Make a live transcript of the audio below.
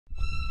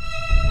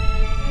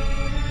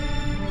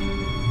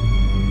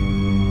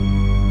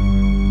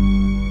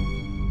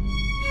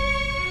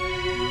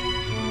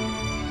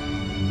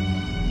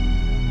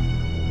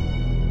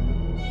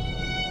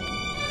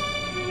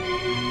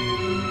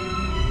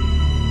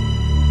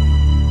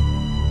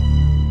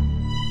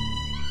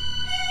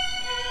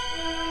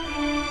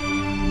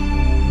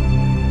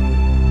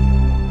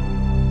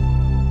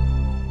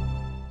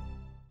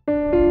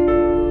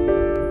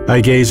I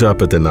gaze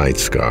up at the night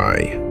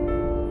sky.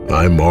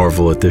 I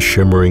marvel at the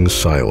shimmering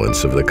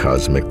silence of the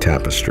cosmic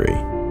tapestry,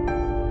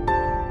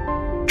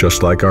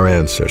 just like our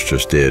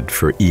ancestors did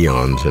for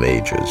eons and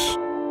ages.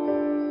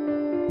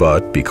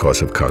 But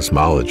because of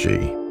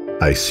cosmology,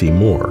 I see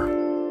more.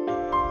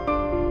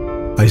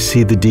 I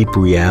see the deep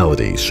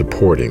reality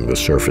supporting the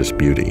surface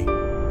beauty.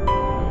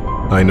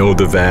 I know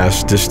the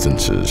vast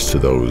distances to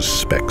those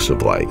specks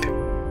of light.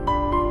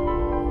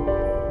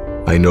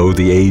 I know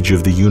the age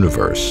of the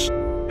universe,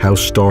 how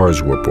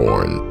stars were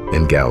born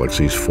and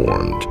galaxies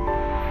formed.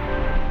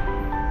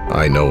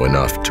 I know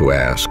enough to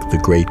ask the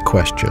great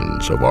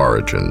questions of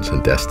origins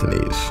and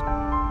destinies.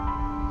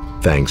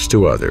 Thanks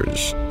to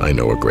others, I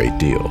know a great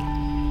deal.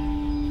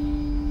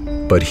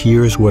 But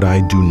here's what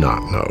I do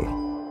not know.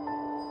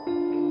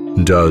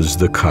 Does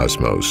the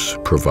cosmos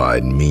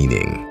provide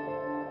meaning?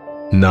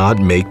 Not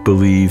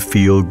make-believe,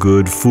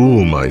 feel-good,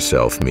 fool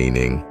myself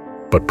meaning,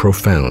 but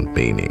profound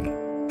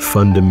meaning,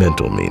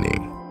 fundamental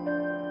meaning.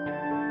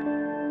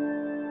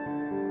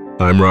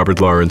 I'm Robert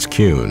Lawrence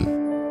Kuhn,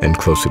 and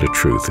Closer to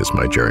Truth is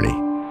my journey.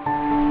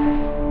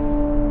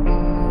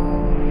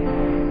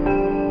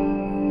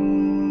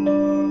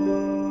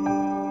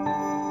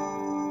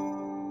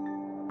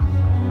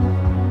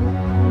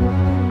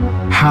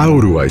 How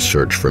do I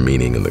search for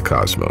meaning in the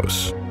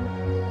cosmos?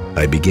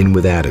 I begin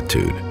with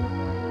attitude.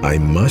 I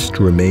must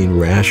remain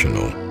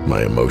rational,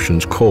 my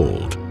emotions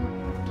cold.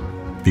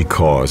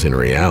 Because in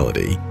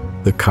reality,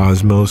 the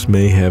cosmos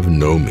may have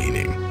no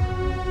meaning.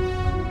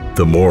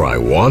 The more I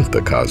want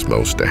the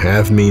cosmos to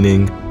have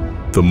meaning,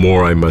 the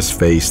more I must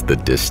face the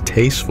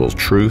distasteful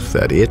truth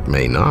that it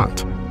may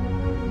not.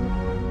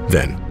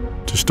 Then,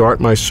 to start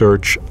my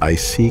search, I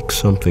seek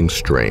something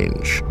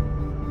strange.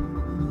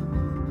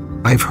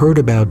 I've heard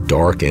about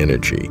dark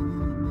energy,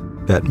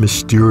 that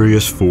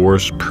mysterious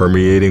force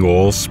permeating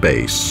all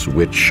space,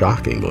 which,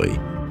 shockingly,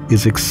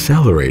 is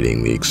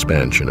accelerating the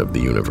expansion of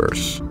the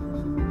universe.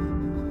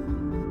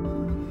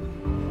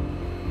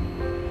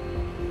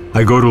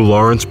 I go to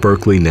Lawrence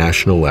Berkeley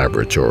National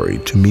Laboratory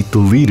to meet the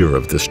leader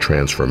of this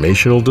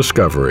transformational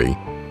discovery,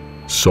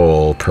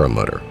 Saul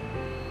Perlmutter.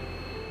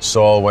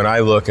 Saul, when I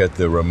look at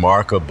the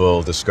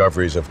remarkable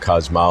discoveries of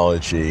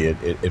cosmology,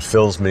 it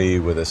fills me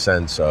with a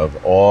sense of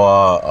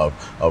awe,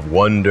 of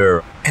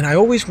wonder. And I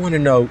always want to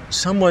know,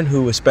 someone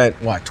who has spent,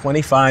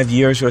 25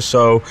 years or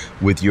so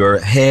with your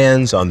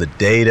hands on the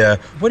data,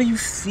 what do you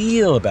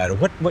feel about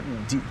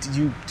it?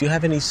 Do you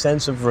have any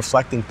sense of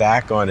reflecting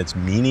back on its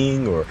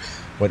meaning or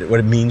what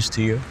it means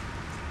to you?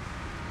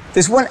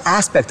 There's one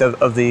aspect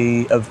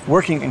of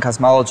working in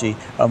cosmology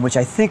which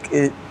I think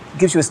it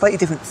gives you a slightly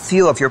different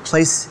feel of your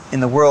place in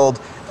the world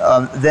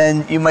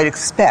than you might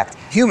expect.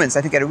 Humans,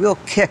 I think, get a real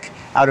kick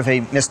out of a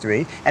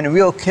mystery and a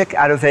real kick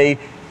out of a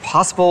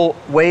possible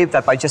way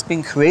that by just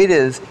being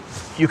creative,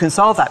 you can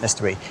solve that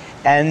mystery.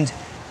 And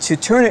to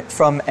turn it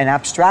from an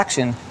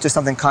abstraction to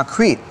something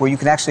concrete, where you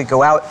can actually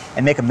go out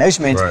and make a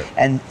measurement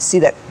and see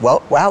that,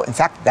 well, wow, in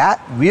fact,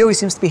 that really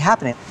seems to be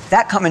happening.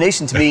 That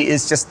combination to me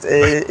is just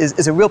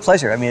is a real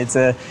pleasure. I mean,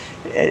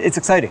 it's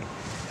exciting.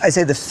 I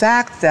say the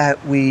fact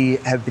that we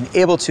have been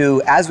able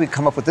to, as we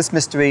come up with this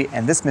mystery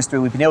and this mystery,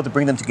 we've been able to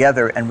bring them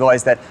together and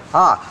realize that,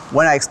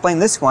 when I explain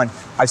this one,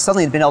 I've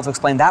suddenly been able to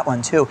explain that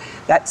one too.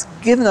 That's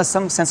given us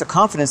some sense of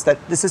confidence that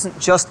this isn't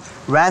just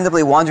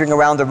randomly wandering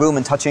around the room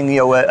and touching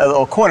a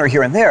little corner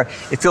here and there.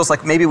 It feels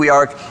like maybe we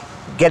are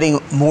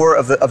getting more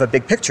of a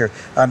big picture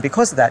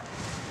because of that.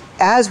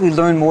 As we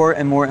learn more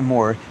and more and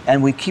more,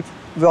 and we keep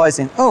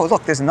realizing, oh,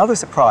 look, there's another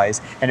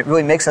surprise, and it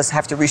really makes us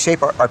have to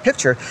reshape our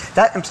picture,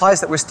 that implies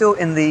that we're still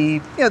in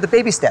the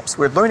baby steps.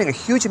 We're learning a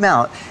huge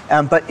amount,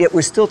 but yet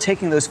we're still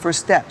taking those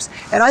first steps.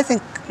 And I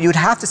think you'd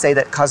have to say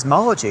that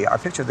cosmology, our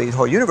picture of the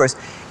whole universe,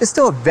 is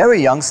still a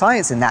very young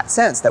science in that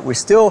sense, that we're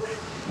still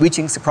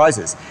reaching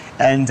surprises.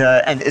 And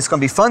it's going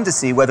to be fun to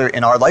see whether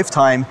in our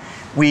lifetime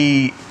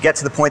we get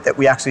to the point that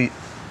we actually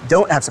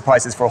don't have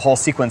surprises for a whole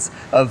sequence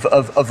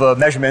of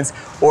measurements,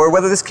 or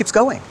whether this keeps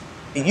going.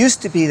 It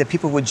used to be that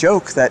people would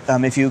joke that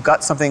if you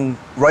got something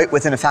right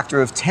within a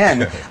factor of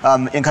 10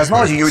 in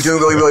cosmology, you were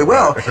doing really, really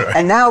well.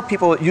 And now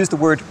people use the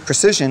word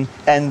precision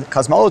and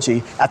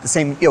cosmology at the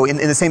same, in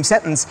the same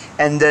sentence,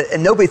 and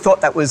nobody thought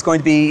that was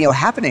going to be,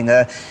 happening.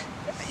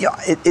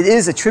 It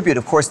is a tribute,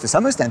 of course, to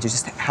some extent, to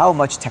just how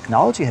much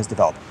technology has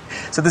developed.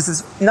 So there's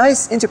this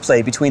nice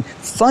interplay between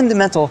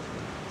fundamental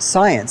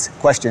science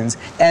questions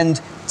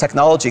and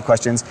technology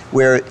questions,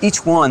 where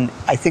each one,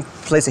 I think,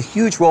 plays a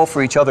huge role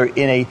for each other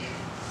in a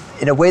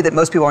way that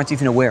most people aren't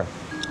even aware.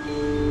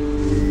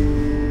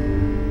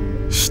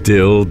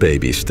 Still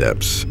baby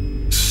steps,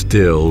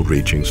 still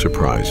reaching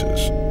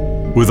surprises.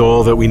 With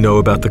all that we know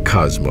about the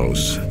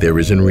cosmos, there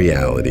is in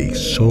reality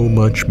so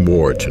much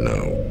more to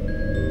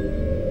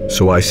know.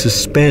 So I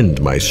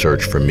suspend my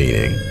search for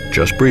meaning,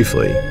 just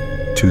briefly,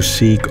 to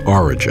seek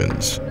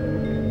origins.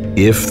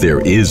 If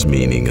there is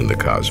meaning in the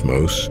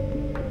cosmos,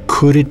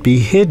 could it be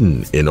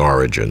hidden in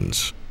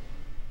origins?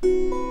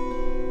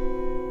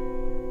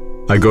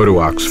 I go to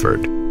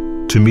Oxford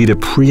to meet a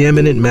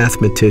preeminent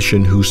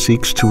mathematician who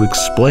seeks to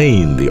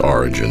explain the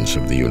origins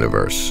of the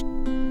universe,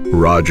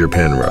 Roger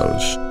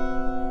Penrose.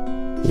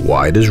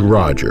 Why does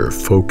Roger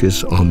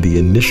focus on the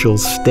initial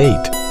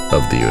state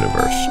of the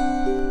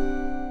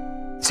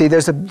universe? See,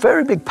 there's a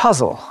very big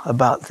puzzle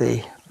about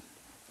the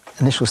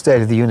initial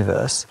state of the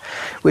universe,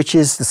 which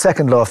is the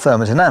second law of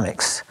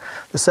thermodynamics.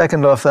 The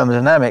second law of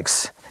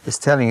thermodynamics is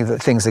telling you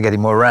that things are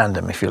getting more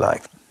random, if you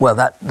like. Well,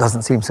 that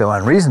doesn't seem so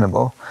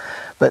unreasonable,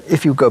 but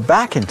if you go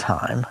back in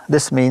time,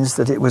 this means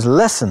that it was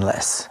less and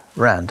less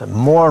random,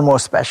 more and more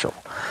special,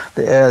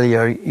 the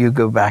earlier you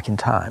go back in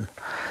time.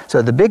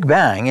 So the Big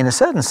Bang, in a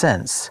certain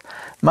sense,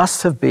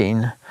 must have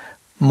been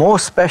more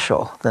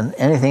special than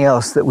anything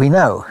else that we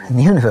know in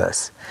the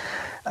universe.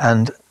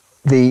 And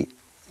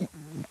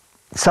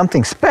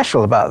something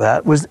special about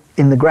that was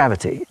in the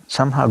gravity.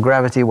 Somehow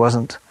gravity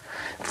wasn't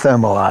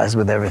thermalized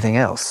with everything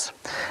else.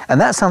 And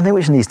that's something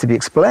which needs to be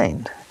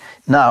explained.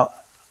 Now,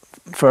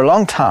 for a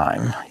long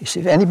time, you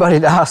see, if anybody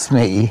had asked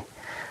me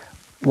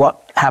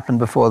what happened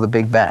before the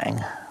Big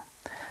Bang,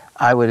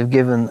 I would have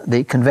given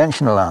the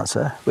conventional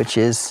answer, which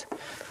is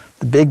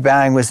the Big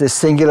Bang was this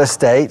singular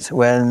state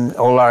when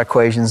all our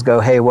equations go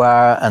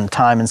haywire and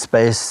time and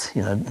space,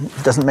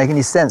 doesn't make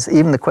any sense.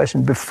 Even the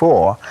question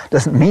before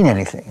doesn't mean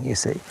anything, you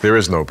see. There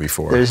is no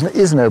before. There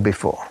is no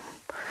before.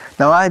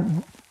 Now, I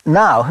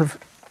now have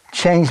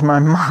changed my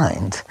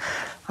mind.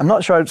 I'm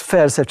not sure it's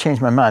fair to say I've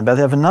changed my mind, but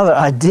I have another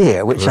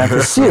idea which I'm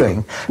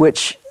pursuing,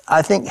 which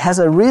I think has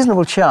a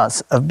reasonable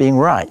chance of being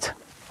right.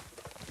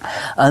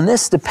 And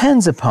this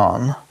depends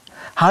upon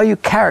how you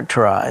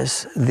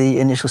characterize the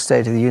initial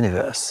state of the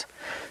universe.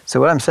 So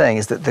what I'm saying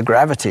is that the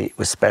gravity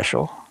was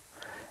special.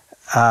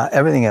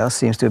 Everything else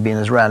seems to have been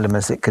as random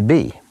as it could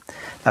be.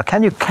 Now,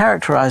 can you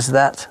characterize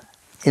that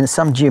in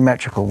some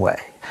geometrical way?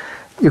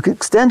 You could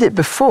extend it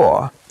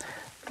before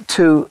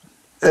to,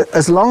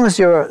 as long as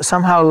you're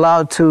somehow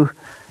allowed to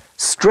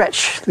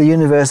stretch the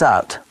universe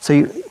out. So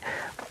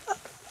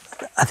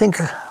I think,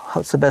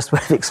 what's the best way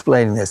of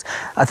explaining this?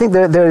 I think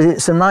there are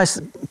some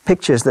nice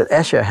pictures that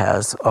Escher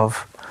has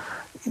of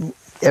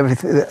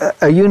everything,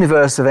 a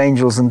universe of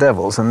angels and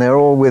devils, and they're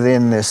all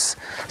within this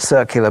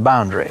circular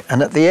boundary.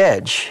 And at the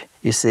edge,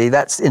 you see,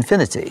 that's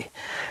infinity.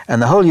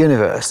 And the whole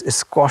universe is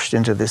squashed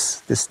into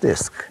this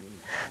disk.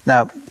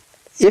 Now,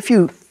 if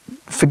you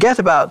forget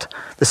about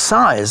the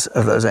size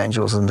of those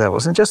angels and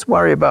devils and just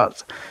worry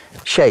about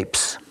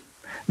shapes,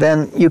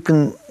 then it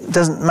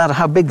doesn't matter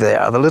how big they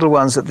are. The little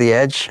ones at the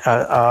edge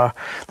are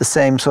the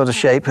same sort of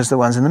shape as the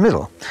ones in the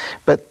middle.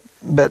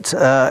 But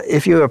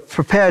if you are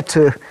prepared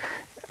to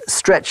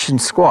stretch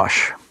and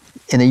squash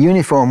in a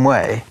uniform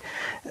way,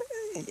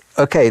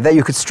 okay, that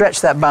you could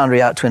stretch that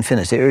boundary out to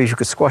infinity, or you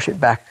could squash it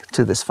back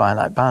to this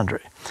finite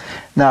boundary.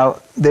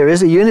 Now, there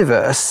is a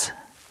universe.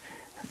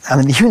 I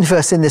mean, the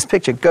universe in this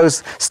picture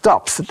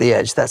stops at the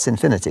edge, that's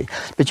infinity.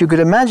 But you could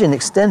imagine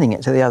extending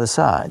it to the other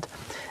side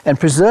and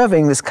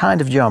preserving this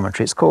kind of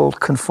geometry. It's called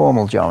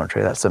conformal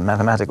geometry. That's a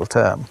mathematical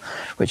term,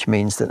 which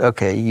means that,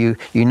 okay, you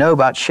know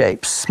about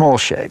shapes, small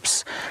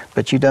shapes,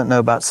 but you don't know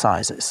about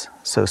sizes.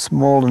 So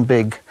small and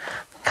big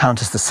count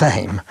as the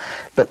same,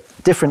 but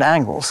different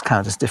angles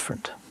count as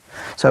different.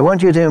 So I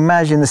want you to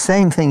imagine the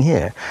same thing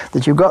here,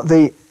 that you've got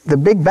the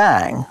Big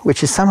Bang,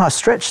 which is somehow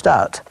stretched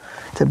out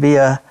to be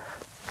a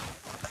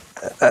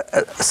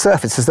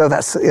surface, as though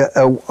that's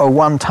a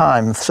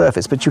one-time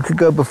surface, but you could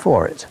go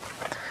before it.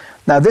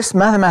 Now, this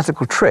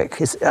mathematical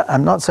trick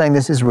I'm not saying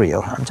this is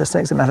real, I'm just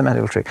saying it's a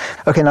mathematical trick.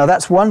 Okay, now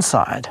that's one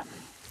side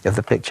of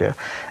the picture,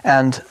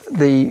 and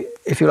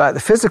if you like, the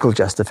physical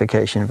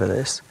justification for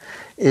this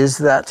is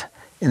that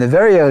in the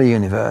very early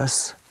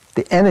universe,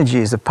 the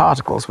energies of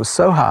particles were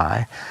so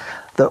high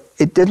that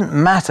it didn't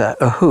matter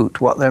a hoot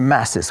what their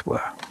masses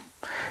were.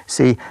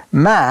 See,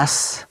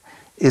 mass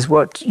is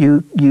what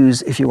you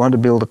use if you want to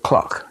build a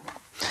clock.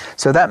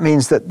 So that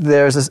means that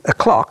there's a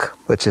clock,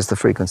 which is the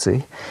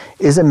frequency,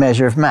 is a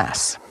measure of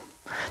mass.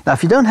 Now,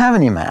 if you don't have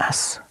any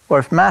mass, or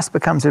if mass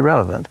becomes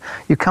irrelevant,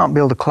 you can't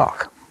build a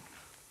clock.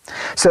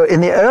 So in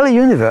the early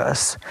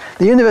universe,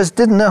 the universe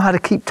didn't know how to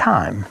keep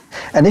time.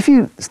 And if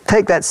you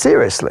take that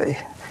seriously,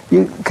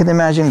 you can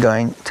imagine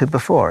going to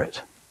before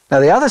it. Now,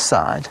 the other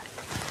side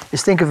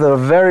is think of the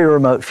very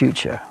remote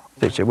future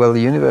picture. Well,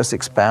 the universe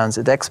expands,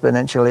 it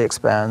exponentially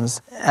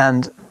expands,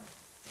 and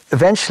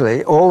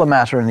eventually all the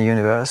matter in the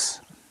universe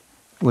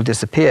will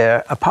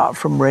disappear apart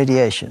from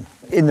radiation.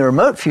 In the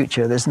remote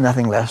future, there's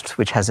nothing left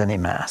which has any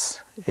mass.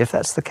 If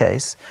that's the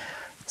case,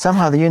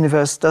 somehow the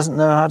universe doesn't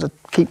know how to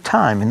keep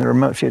time in the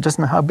remote future. It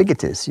doesn't know how big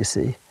it is, you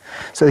see.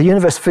 So the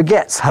universe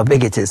forgets how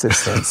big it is, in a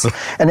sense.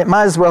 And it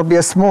might as well be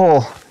a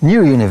small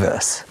new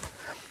universe.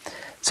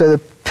 So the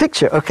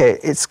picture, okay,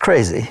 it's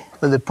crazy.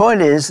 But the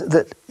point is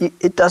that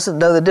it doesn't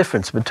know the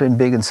difference between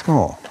big and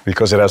small.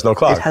 Because it has no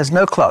clock. It has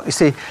no clock. You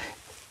see,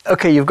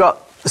 okay, you've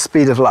got the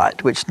speed of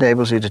light, which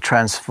enables you to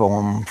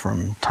transform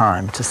from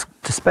time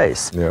to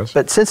space. Yes.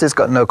 But since it's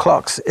got no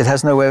clocks, it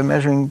has no way of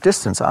measuring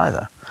distance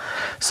either.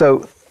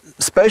 So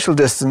spatial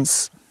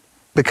distance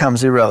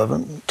becomes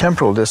irrelevant,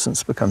 temporal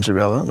distance becomes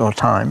irrelevant, or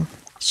time.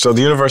 So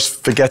the universe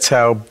forgets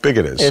how big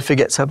it is. It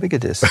forgets how big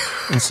it is.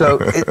 And so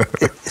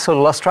it sort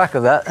of lost track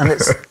of that,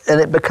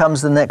 and it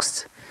becomes the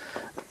next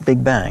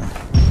Big Bang.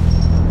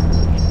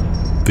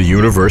 The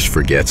universe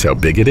forgets how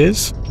big it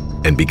is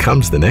and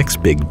becomes the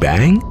next Big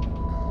Bang?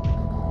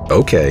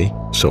 Okay,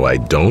 so I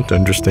don't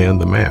understand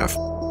the math.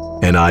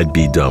 And I'd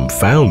be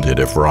dumbfounded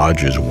if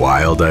Roger's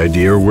wild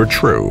idea were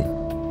true.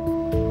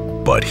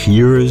 But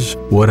here's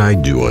what I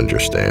do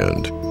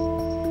understand.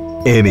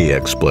 Any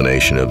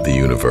explanation of the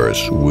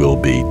universe will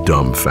be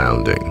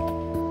dumbfounding.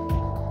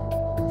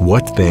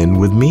 What then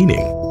with meaning?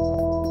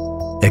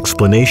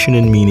 Explanation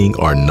and meaning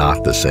are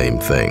not the same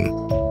thing,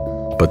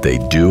 but they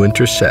do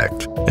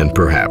intersect and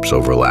perhaps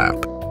overlap.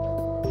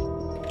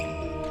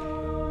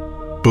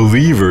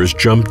 Believers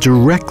jump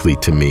directly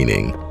to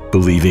meaning,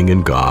 believing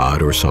in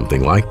God or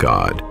something like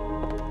God.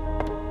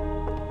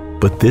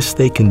 But this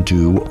they can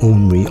do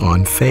only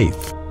on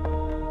faith.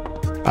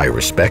 I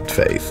respect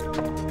faith,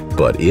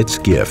 but its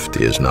gift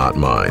is not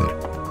mine.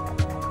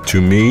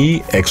 To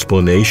me,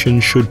 explanation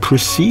should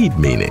precede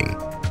meaning.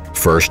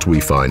 First we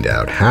find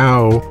out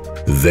how,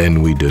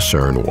 then we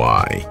discern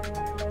why.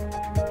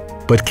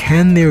 But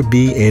can there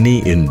be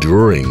any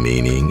enduring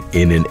meaning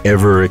in an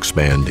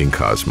ever-expanding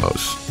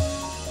cosmos?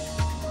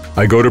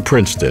 I go to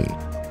Princeton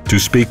to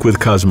speak with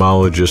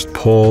cosmologist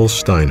Paul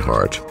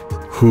Steinhardt,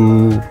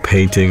 who,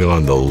 painting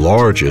on the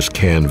largest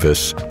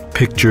canvas,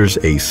 pictures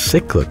a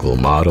cyclical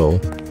model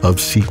of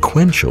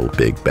sequential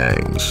Big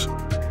Bangs.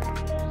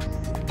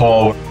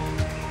 Paul,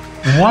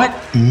 what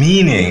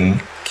meaning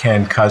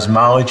can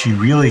cosmology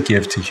really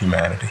give to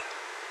humanity?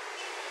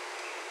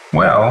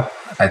 Well,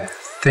 I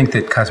think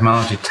that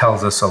cosmology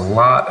tells us a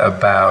lot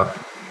about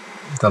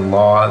the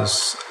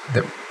laws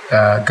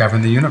that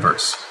govern the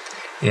universe.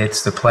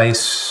 It's the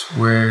place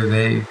where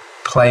they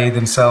play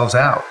themselves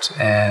out,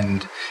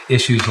 and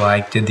issues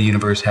like, did the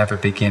universe have a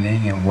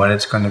beginning, and what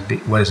it's going to be,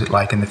 what is it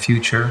like in the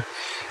future?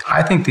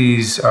 I think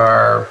these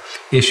are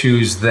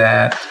issues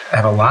that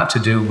have a lot to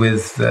do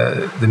with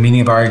the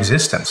meaning of our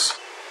existence.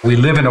 We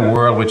live in a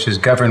world which is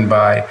governed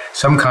by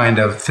some kind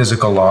of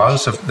physical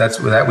laws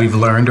that we've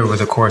learned over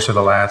the course of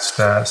the last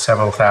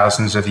several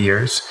thousands of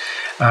years,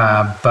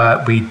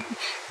 but we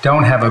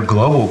don't have a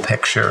global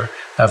picture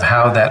of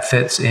how that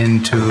fits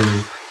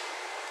into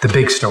the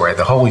big story,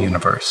 the whole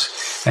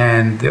universe.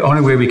 And the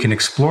only way we can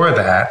explore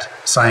that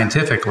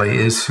scientifically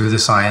is through the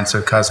science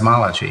of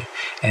cosmology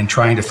and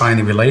trying to find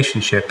the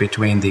relationship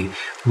between the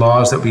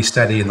laws that we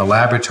study in the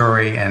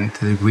laboratory and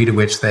to the degree to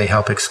which they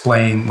help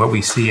explain what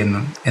we see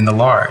in the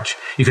large.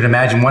 You could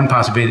imagine one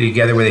possibility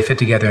together where they fit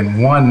together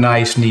in one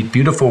nice, neat,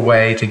 beautiful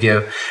way to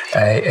give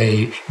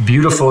a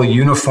beautiful,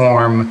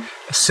 uniform,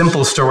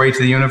 simple story to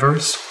the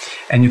universe.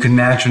 And you can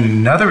imagine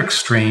another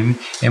extreme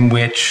in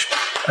which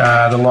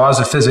the laws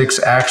of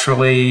physics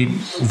actually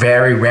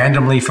vary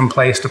randomly from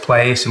place to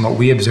place, and what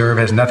we observe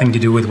has nothing to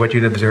do with what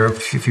you'd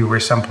observe if you were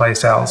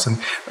someplace else, and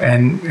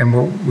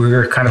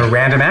we're kind of a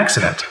random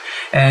accident.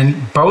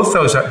 And both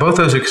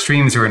those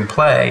extremes are in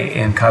play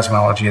in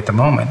cosmology at the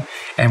moment.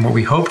 And what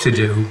we hope to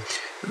do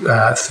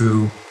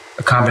through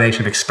a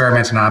combination of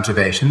experiments and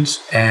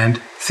observations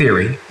and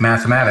theory,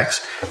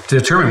 mathematics, to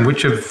determine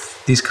which of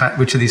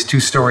these two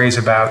stories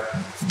about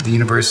the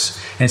universe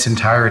in its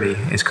entirety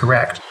is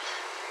correct.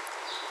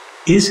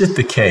 Is it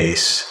the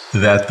case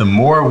that the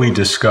more we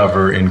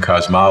discover in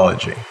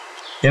cosmology,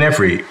 in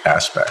every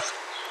aspect,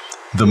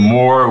 the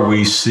more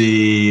we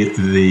see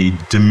the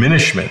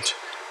diminishment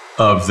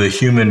of the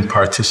human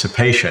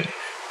participation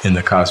in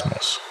the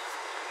cosmos?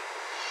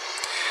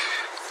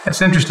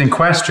 That's an interesting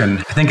question.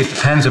 I think it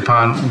depends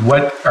upon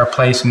what our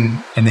place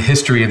in the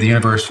history of the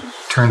universe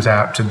turns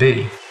out to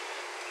be.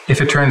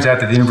 If it turns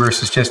out that the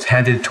universe is just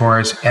headed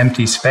towards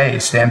empty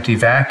space, empty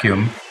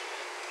vacuum,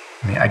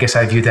 I guess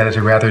I view that as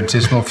a rather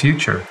dismal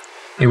future.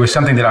 It was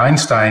something that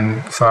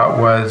Einstein thought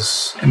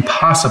was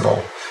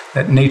impossible,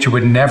 that nature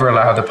would never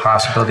allow the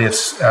possibility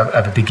of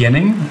a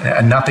beginning,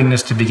 a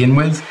nothingness to begin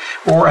with,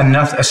 or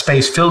a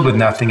space filled with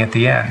nothing at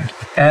the end.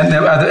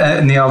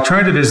 And the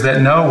alternative is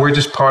that, no, we're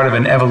just part of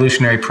an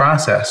evolutionary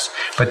process,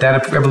 but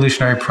that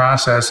evolutionary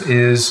process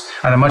is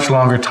on a much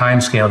longer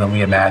time scale than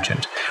we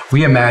imagined.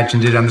 We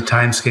imagined it on the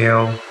time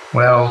scale,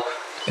 well,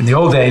 in the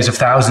old days of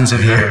thousands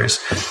of years.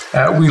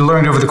 We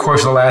learned over the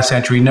course of the last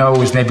century, no, it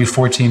was maybe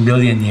 14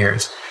 billion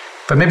years.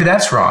 But maybe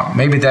that's wrong.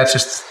 Maybe that's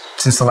just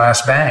since the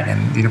last bang,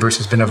 and the universe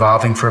has been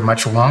evolving for a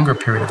much longer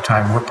period of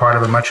time. We're part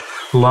of a much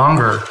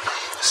longer,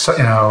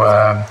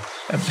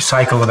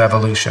 cycle of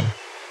evolution.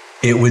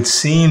 It would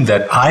seem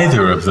that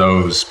either of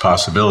those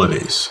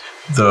possibilities,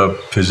 the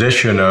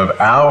position of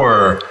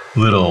our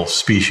little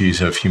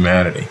species of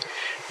humanity,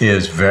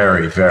 is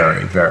very,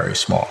 very, very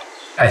small.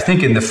 I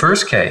think in the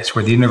first case,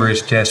 where the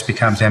universe just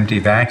becomes empty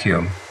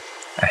vacuum,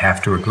 I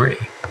have to agree.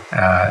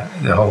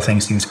 The whole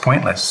thing seems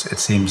pointless. It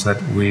seems that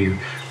we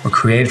were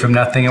created from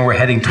nothing and we're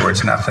heading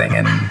towards nothing.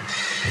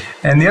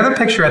 And the other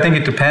picture, I think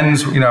it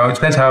depends, it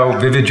depends how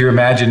vivid your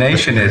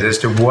imagination is as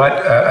to what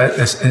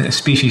a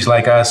species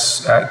like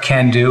us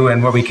can do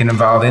and what we can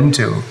evolve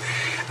into.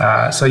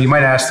 So you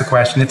might ask the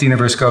question, if the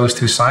universe goes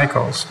through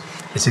cycles,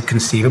 Is it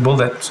conceivable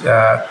that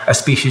a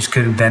species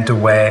could invent a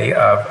way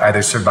of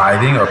either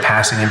surviving or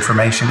passing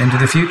information into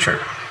the future?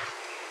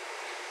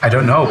 I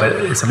don't know, but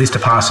it's at least a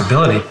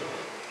possibility.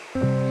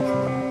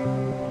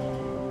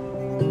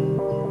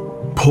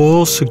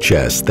 Paul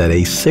suggests that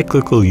a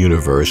cyclical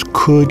universe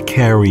could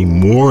carry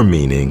more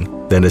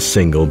meaning than a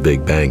single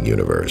Big Bang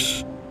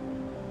universe.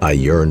 I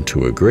yearn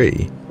to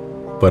agree,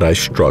 but I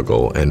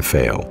struggle and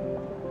fail.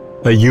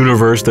 A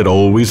universe that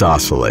always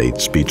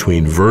oscillates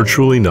between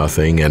virtually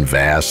nothing and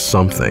vast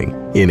something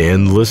in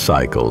endless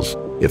cycles,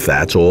 if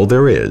that's all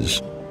there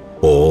is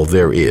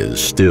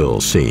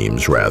still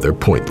seems rather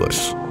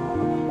pointless.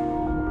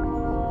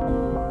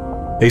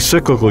 A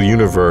cyclical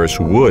universe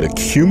would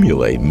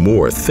accumulate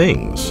more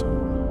things,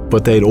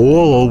 but they'd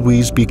all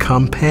always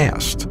become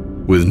past,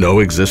 with no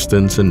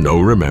existence and no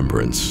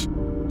remembrance.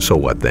 So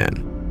what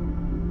then?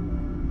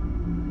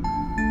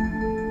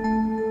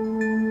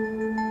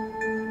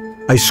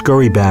 I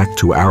scurry back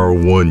to our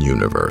one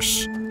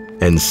universe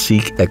and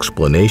seek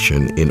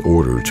explanation in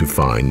order to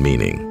find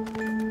meaning.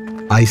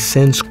 I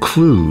sense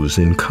clues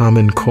in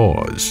common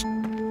cause,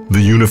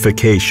 the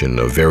unification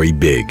of very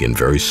big and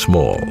very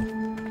small,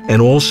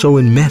 and also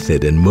in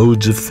method and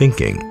modes of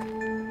thinking.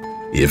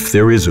 If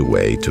there is a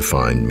way to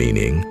find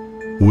meaning,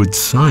 would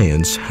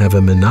science have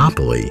a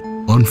monopoly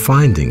on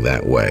finding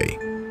that way?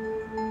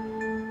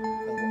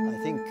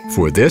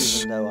 For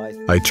this,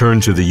 I turn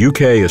to the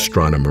UK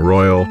Astronomer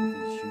Royal,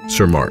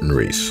 Sir Martin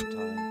Rees.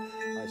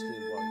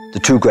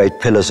 The two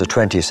great pillars of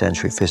 20th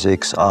century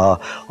physics are,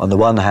 on the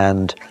one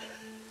hand,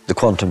 the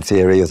quantum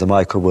theory of the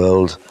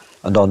microworld,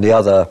 and on the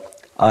other,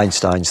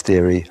 Einstein's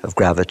theory of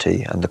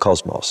gravity and the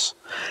cosmos.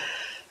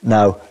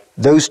 Now,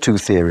 those two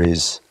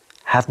theories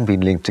haven't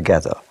been linked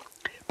together,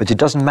 but it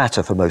doesn't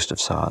matter for most of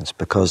science,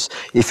 because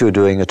if you're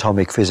doing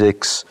atomic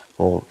physics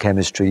or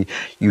chemistry,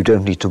 you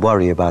don't need to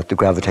worry about the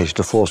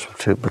gravitational force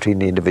between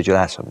the individual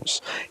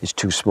atoms. It's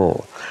too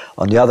small.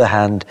 On the other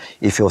hand,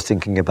 if you're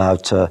thinking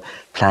about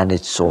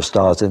planets or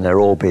stars in their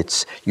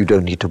orbits, you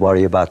don't need to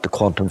worry about the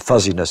quantum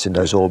fuzziness in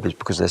those orbits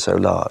because they're so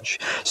large.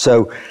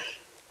 So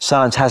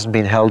science hasn't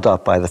been held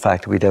up by the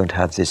fact that we don't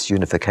have this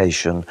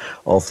unification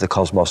of the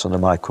cosmos and the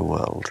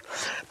microworld.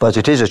 But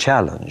it is a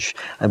challenge,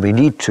 and we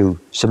need to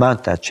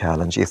surmount that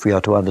challenge if we are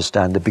to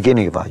understand the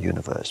beginning of our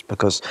universe,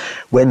 because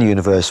when the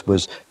universe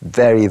was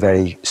very,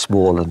 very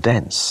small and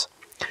dense,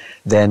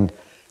 then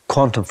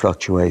quantum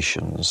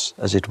fluctuations,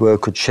 as it were,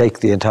 could shake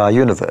the entire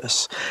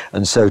universe.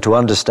 And so to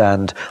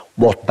understand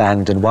what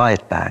banged and why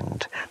it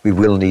banged, we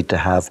will need to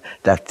have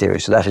that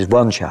theory. So that is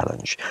one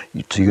challenge,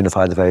 to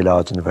unify the very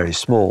large and the very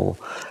small.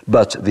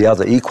 But the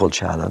other equal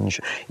challenge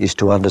is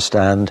to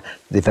understand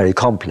the very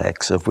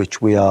complex of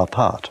which we are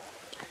part.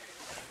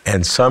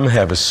 And some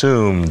have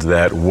assumed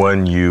that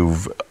when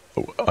you've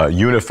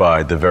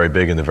unified the very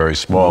big and the very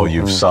small,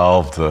 you've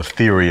solved the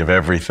theory of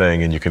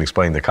everything and you can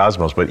explain the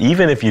cosmos. But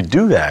even if you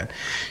do that,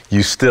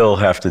 you still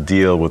have to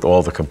deal with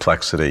all the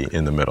complexity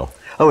in the middle.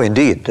 Oh,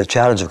 indeed. The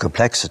challenge of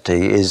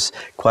complexity is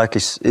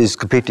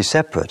completely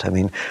separate. I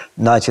mean,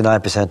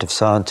 99% of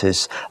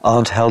scientists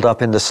aren't held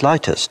up in the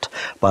slightest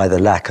by the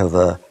lack of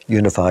a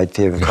unified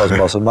theory of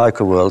cosmos and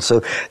microworld.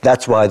 So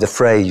that's why the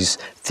phrase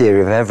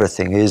theory of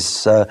everything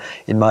is,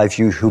 in my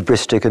view,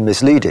 hubristic and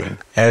misleading.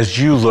 As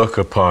you look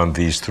upon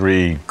these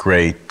three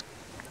great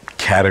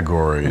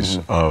categories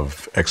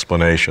of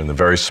explanation, the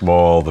very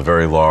small, the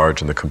very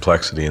large, and the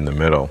complexity in the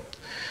middle,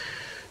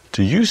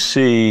 do you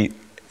see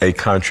a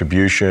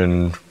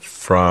contribution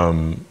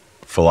from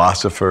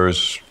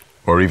philosophers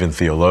or even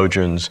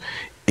theologians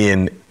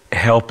in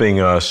helping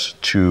us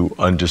to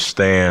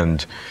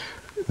understand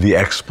the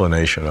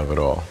explanation of it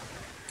all?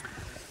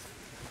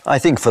 I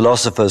think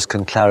philosophers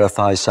can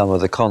clarify some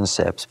of the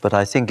concepts, but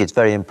I think it's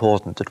very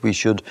important that we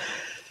should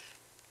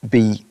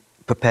be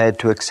prepared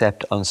to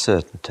accept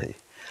uncertainty.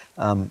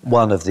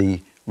 One of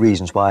the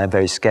reasons why I'm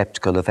very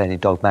skeptical of any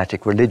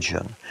dogmatic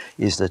religion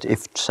is that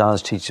if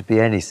science teaches me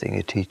anything,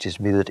 it teaches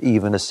me that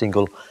even a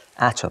single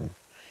atom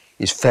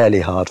is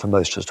fairly hard for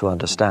most of us to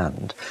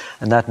understand.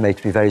 And that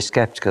makes me very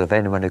skeptical of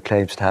anyone who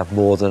claims to have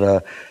more than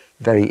a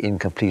very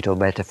incomplete or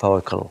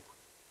metaphorical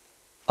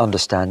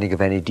understanding of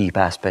any deep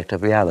aspect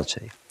of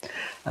reality.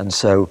 And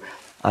so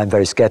I'm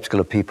very skeptical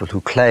of people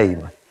who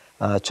claim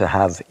to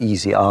have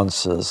easy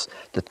answers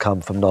that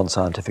come from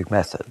non-scientific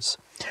methods.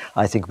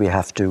 I think we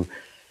have to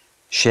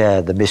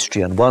share the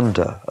mystery and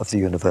wonder of the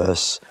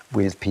universe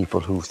with people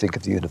who think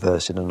of the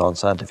universe in a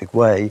non-scientific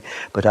way,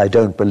 but I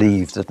don't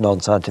believe that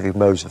non-scientific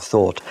modes of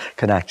thought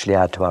can actually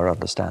add to our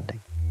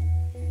understanding.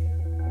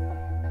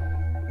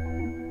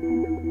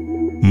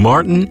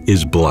 Martin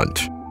is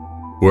blunt.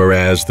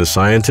 Whereas the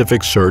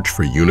scientific search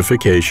for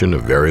unification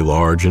of very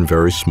large and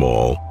very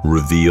small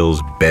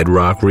reveals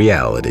bedrock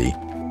reality,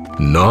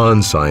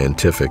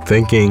 non-scientific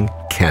thinking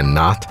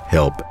cannot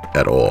help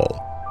at all.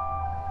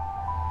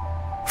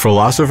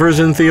 Philosophers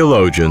and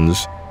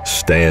theologians,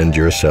 stand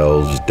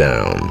yourselves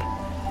down.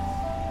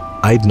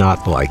 I'd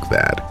not like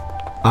that.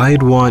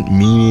 I'd want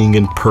meaning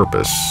and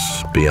purpose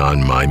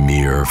beyond my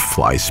mere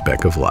fly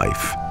speck of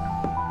life.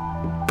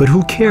 But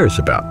who cares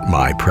about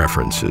my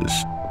preferences?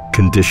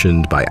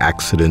 conditioned by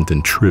accident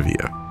and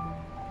trivia.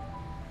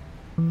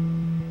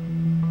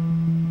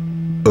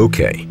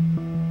 Okay,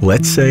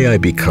 let's say I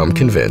become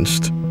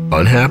convinced,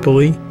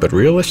 unhappily but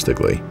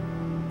realistically,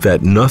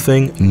 that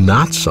nothing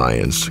not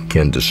science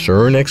can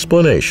discern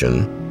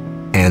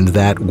explanation, and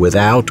that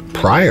without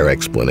prior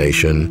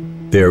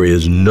explanation, there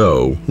is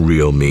no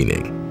real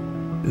meaning.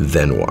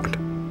 Then what?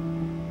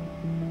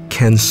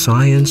 Can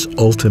science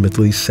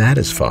ultimately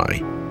satisfy?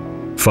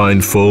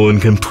 Find full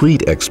and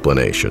complete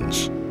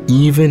explanations,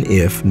 even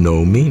if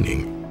no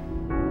meaning?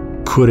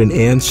 Could an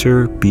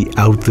answer be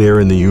out there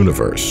in the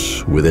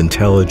universe with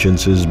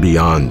intelligences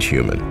beyond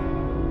human?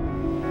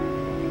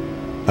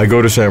 I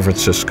go to San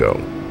Francisco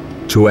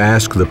to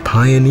ask the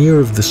pioneer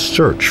of the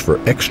search for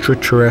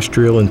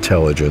extraterrestrial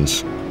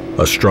intelligence,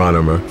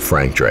 astronomer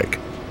Frank Drake.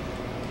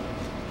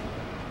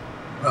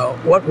 Well,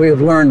 what we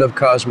have learned of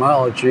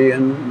cosmology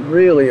and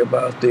really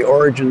about the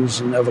origins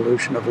and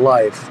evolution of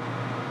life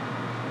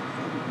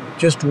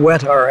just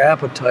whet our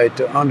appetite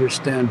to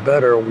understand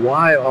better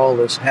why all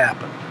this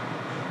happened.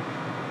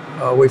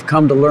 We've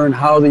come to learn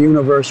how the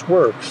universe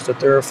works, that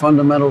there are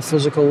fundamental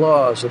physical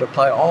laws that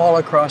apply all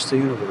across the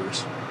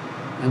universe.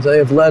 And they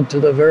have led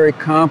to the very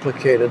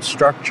complicated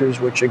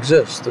structures which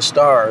exist, the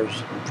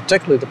stars,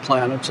 particularly the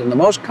planets, and the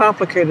most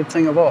complicated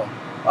thing of all,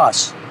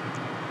 us.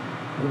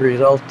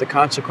 The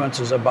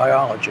consequences of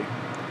biology.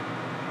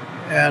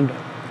 And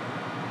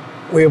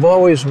we have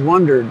always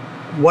wondered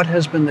what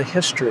has been the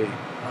history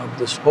of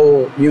this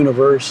whole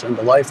universe and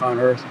the life on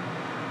Earth.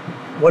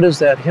 What is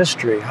that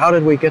history? How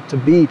did we get to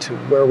be to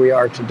where we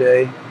are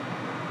today?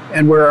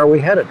 And where are we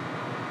headed?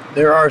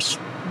 There are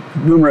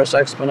numerous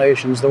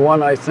explanations. The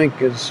one I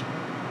think is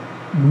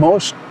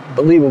most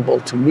believable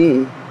to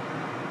me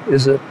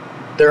is that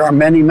there are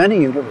many,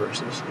 many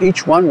universes,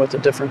 each one with a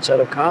different set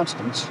of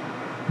constants.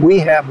 We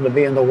happen to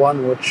be in the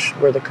one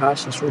where the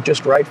constants were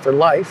just right for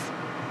life.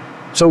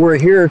 So we're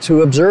here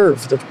to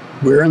observe that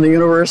we're in the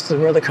universe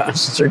where the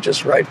constants are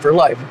just right for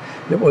life.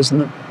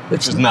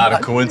 It's not a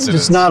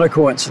coincidence. It's not a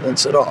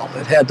coincidence at all.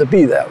 It had to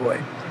be that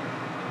way.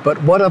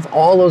 But what of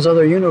all those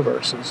other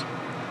universes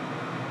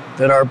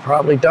that are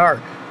probably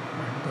dark,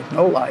 with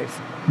no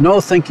life,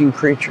 no thinking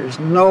creatures,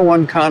 no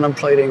one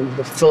contemplating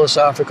the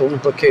philosophical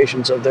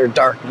implications of their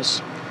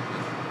darkness,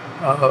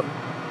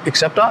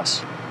 except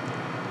us?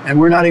 And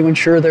we're not even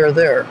sure they're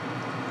there.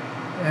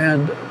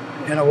 And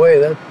in a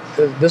way,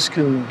 this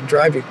can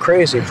drive you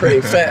crazy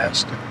pretty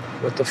fast.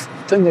 But the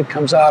thing that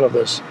comes out of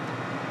this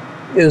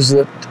is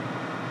that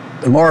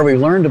the more we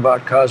learned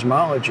about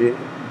cosmology,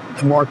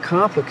 the more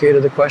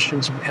complicated the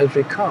questions have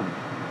become.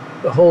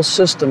 The whole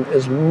system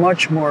is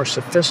much more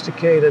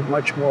sophisticated,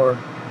 much more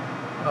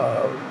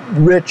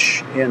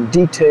rich in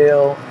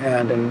detail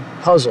and in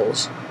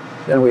puzzles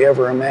than we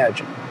ever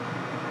imagined.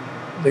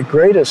 The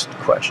greatest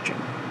question,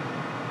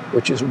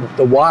 which is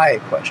the why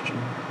question,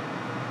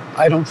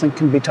 I don't think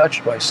can be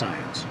touched by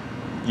science.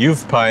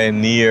 You've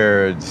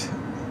pioneered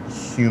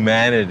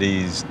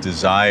humanity's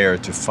desire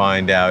to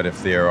find out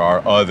if there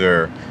are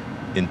other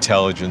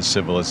intelligent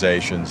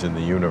civilizations in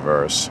the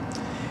universe.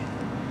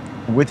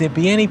 Would there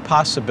be any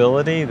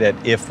possibility that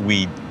if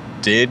we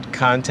did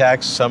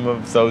contact some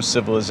of those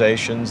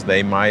civilizations,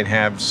 they might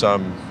have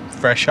some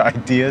fresh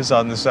ideas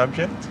on the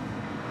subject?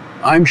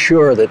 I'm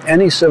sure that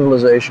any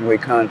civilization we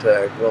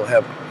contact will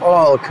have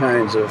all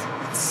kinds of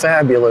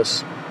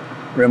fabulous,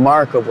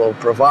 remarkable,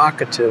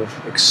 provocative,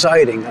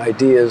 exciting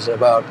ideas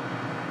about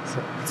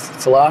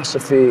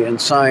philosophy and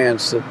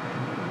science that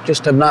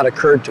just have not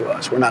occurred to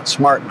us. We're not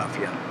smart enough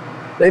yet.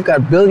 They've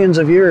got billions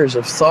of years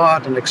of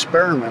thought and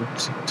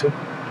experiment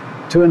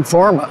to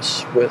inform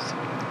us with.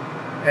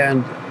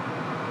 And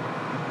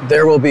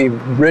there will be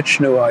rich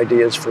new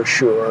ideas for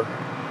sure,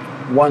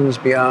 ones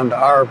beyond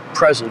our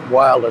present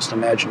wildest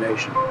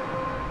imagination.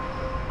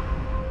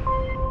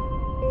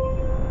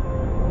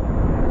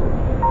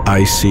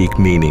 I seek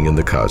meaning in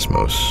the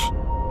cosmos.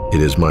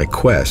 It is my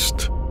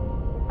quest.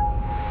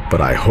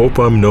 But I hope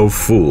I'm no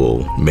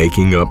fool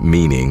making up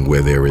meaning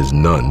where there is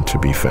none to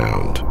be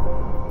found.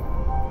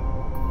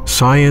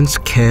 Science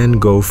can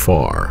go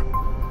far,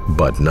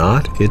 but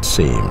not, it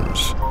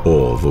seems,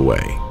 all the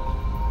way.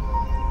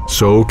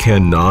 So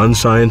can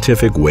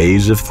non-scientific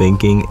ways of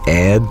thinking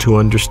add to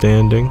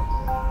understanding?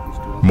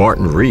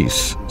 Martin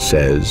Rees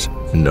says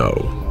no.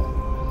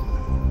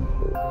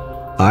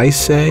 I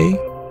say,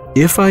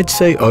 if I'd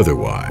say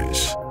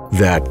otherwise,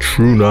 that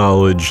true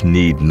knowledge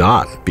need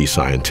not be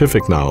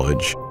scientific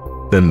knowledge,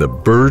 then the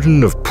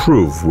burden of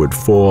proof would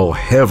fall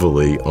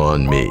heavily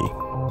on me.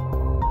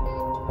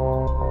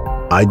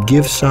 I'd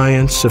give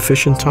science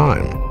sufficient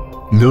time,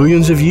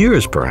 millions of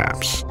years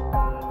perhaps.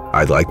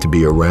 I'd like to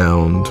be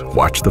around,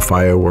 watch the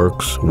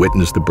fireworks,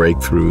 witness the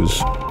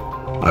breakthroughs.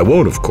 I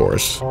won't, of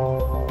course,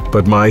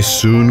 but my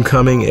soon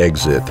coming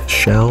exit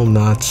shall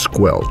not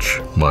squelch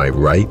my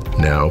right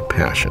now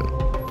passion.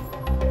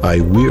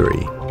 I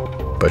weary,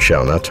 but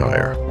shall not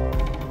tire.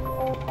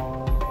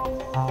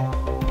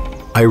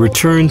 I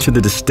return to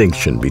the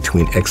distinction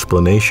between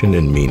explanation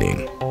and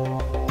meaning.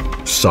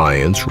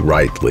 Science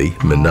rightly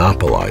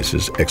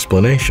monopolizes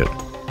explanation.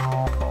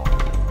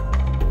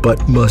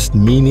 But must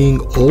meaning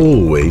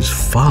always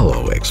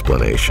follow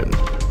explanation?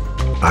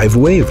 I've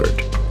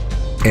wavered,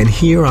 and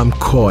here I'm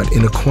caught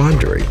in a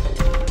quandary.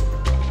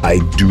 I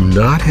do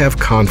not have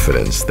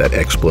confidence that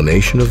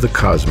explanation of the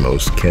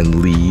cosmos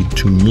can lead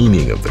to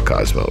meaning of the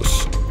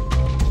cosmos.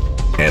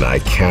 And I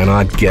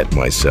cannot get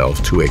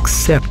myself to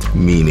accept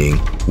meaning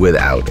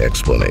without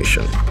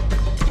explanation.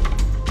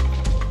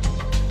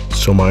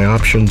 So my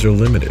options are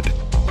limited.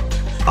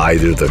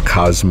 Either the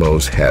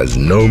cosmos has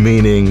no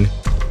meaning,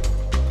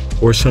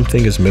 or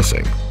something is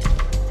missing,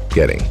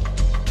 getting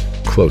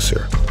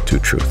closer to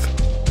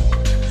truth.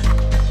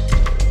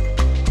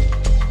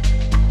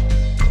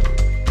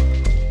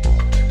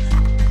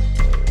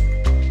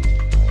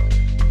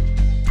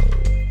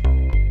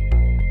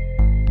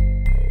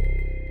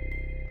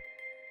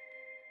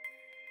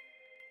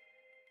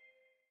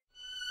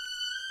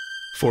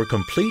 For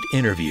complete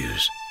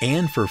interviews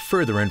and for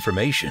further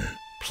information,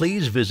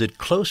 please visit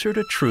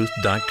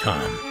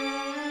closertotruth.com.